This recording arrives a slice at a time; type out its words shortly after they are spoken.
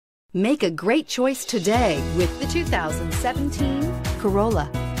Make a great choice today with the 2017 Corolla.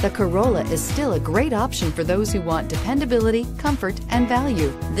 The Corolla is still a great option for those who want dependability, comfort, and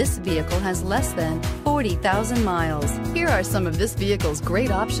value. This vehicle has less than 40,000 miles. Here are some of this vehicle's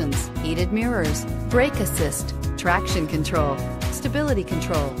great options: heated mirrors, brake assist, traction control, stability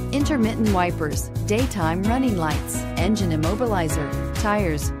control, intermittent wipers, daytime running lights, engine immobilizer,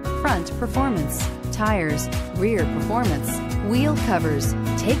 tires, front performance, tires, rear performance, wheel covers.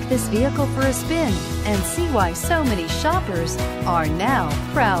 Take this vehicle for a spin and see why so many shoppers are now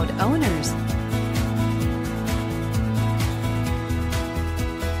proud owners.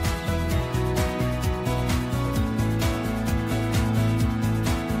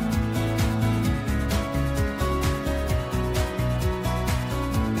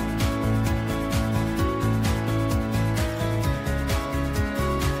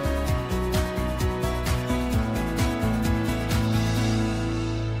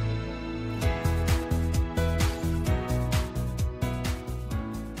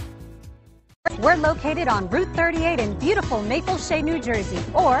 We're located on Route 38 in beautiful Maple Shade, New Jersey,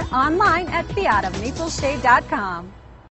 or online at fiatofmapleshade.com.